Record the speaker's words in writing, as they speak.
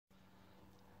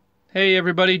Hey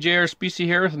everybody, Spicci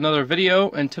here with another video,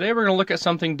 and today we're going to look at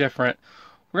something different.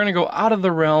 We're going to go out of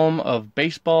the realm of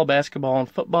baseball, basketball, and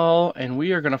football, and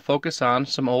we are going to focus on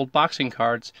some old boxing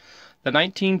cards. The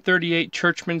 1938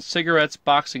 Churchman Cigarettes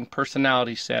Boxing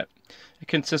Personality Set. It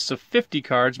consists of 50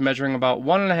 cards measuring about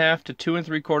 1.5 to 2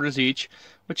 3/4 each,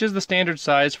 which is the standard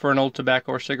size for an old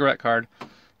tobacco or cigarette card.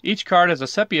 Each card has a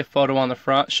sepia photo on the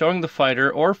front showing the fighter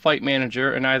or fight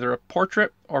manager in either a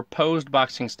portrait or posed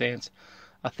boxing stance.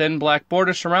 A thin black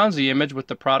border surrounds the image with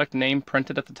the product name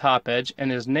printed at the top edge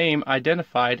and his name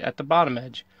identified at the bottom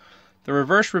edge. The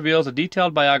reverse reveals a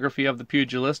detailed biography of the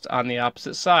pugilist on the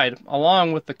opposite side,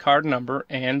 along with the card number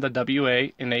and the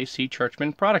WA and AC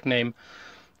Churchman product name,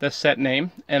 the set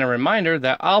name, and a reminder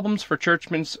that albums for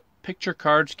Churchman's picture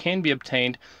cards can be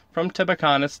obtained from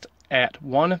tobacconists at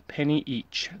 1 penny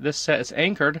each. This set is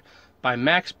anchored by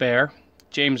Max Baer,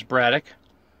 James Braddock,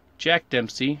 Jack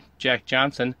Dempsey, Jack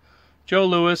Johnson, Joe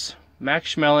Louis,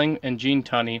 Max Schmeling, and Gene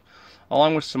Tunney,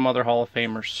 along with some other Hall of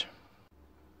Famers.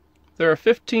 There are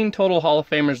 15 total Hall of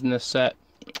Famers in this set.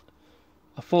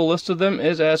 A full list of them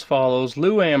is as follows: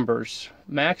 Lou Ambers,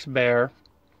 Max Baer,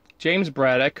 James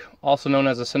Braddock, also known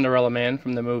as the Cinderella Man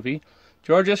from the movie,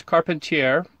 Georges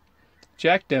Carpentier,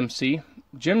 Jack Dempsey,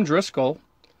 Jim Driscoll,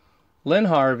 Lynn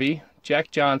Harvey,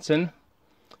 Jack Johnson,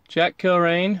 Jack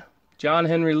Kilrain, John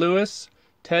Henry Lewis,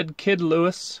 Ted Kid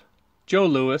Lewis, Joe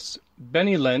Louis,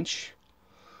 Benny Lynch,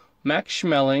 Max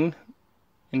Schmeling,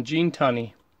 and Gene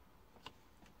Tunney.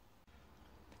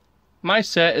 My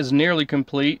set is nearly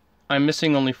complete. I'm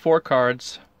missing only 4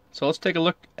 cards, so let's take a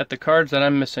look at the cards that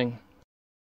I'm missing.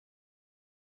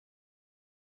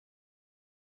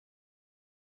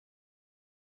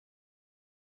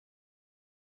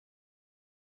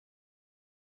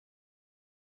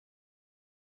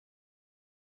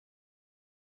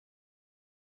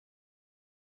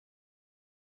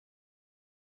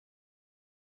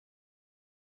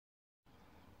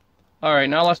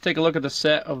 Alright, now let's take a look at the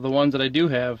set of the ones that I do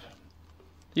have.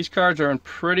 These cards are in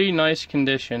pretty nice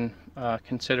condition,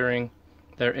 considering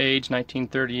their age,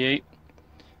 1938.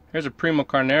 Here's a Primo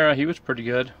Carnera. He was pretty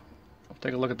good. I'll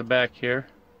take a look at the back here.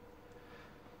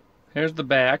 Here's the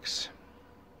backs.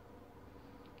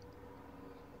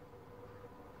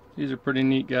 These are pretty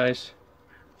neat, guys.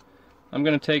 I'm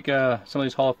going to take some of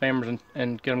these Hall of Famers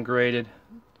and get them graded,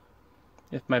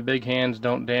 if my big hands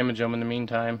don't damage them in the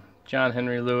meantime. John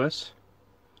Henry Lewis,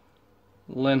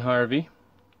 Lynn Harvey,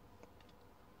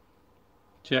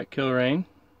 Jack Kilrain.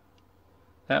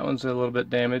 That one's a little bit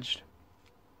damaged.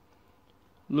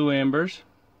 Lou Ambers,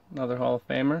 another Hall of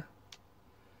Famer.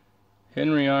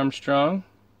 Henry Armstrong,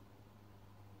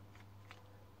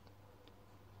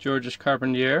 Georges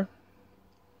Carpentier,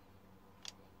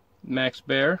 Max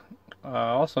Baer,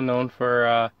 also known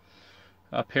for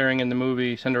appearing in the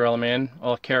movie Cinderella Man,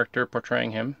 a character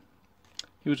portraying him.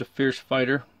 He was a fierce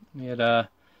fighter. He had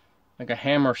like a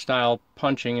hammer style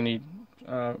punching, and he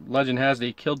legend has it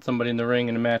he killed somebody in the ring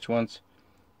in a match once.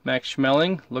 Max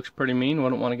Schmeling looks pretty mean.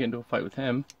 Wouldn't want to get into a fight with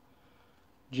him.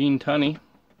 Gene Tunney,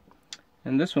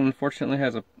 and this one unfortunately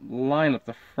has a line up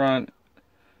the front.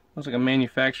 Looks like a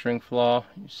manufacturing flaw.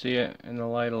 You see it in the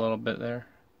light a little bit there.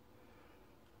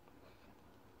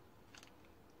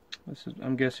 This is,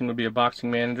 I'm guessing, would be a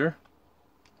boxing manager.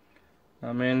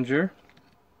 Manager.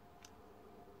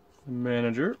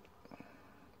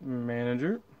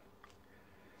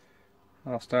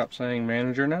 I'll stop saying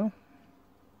manager now.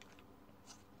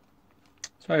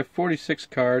 So I have 46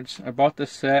 cards. I bought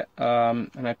this set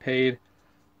and I paid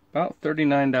about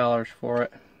 $39 for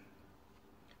it,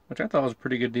 which I thought was a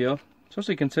pretty good deal,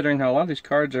 especially considering how a lot of these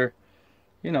cards are,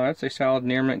 you know, I'd say solid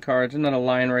near mint cards. Isn't that a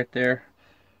line right there?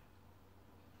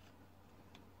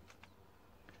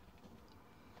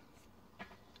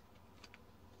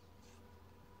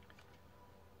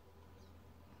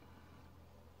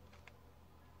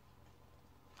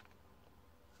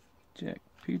 Jack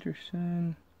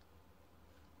Peterson.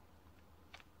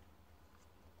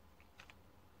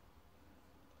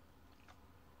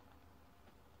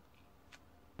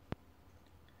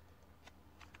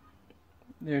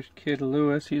 There's Kid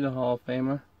Lewis, he's a Hall of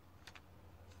Famer.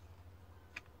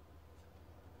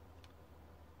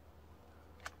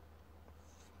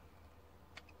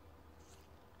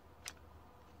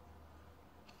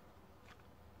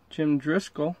 Jim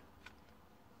Driscoll.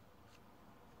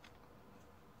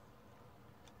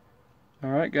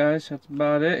 Alright guys, that's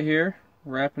about it here.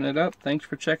 Wrapping it up. Thanks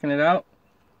for checking it out.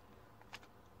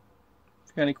 If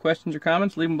you got any questions or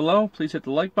comments, leave them below. Please hit the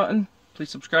like button.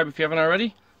 Please subscribe if you haven't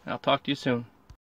already. And I'll talk to you soon.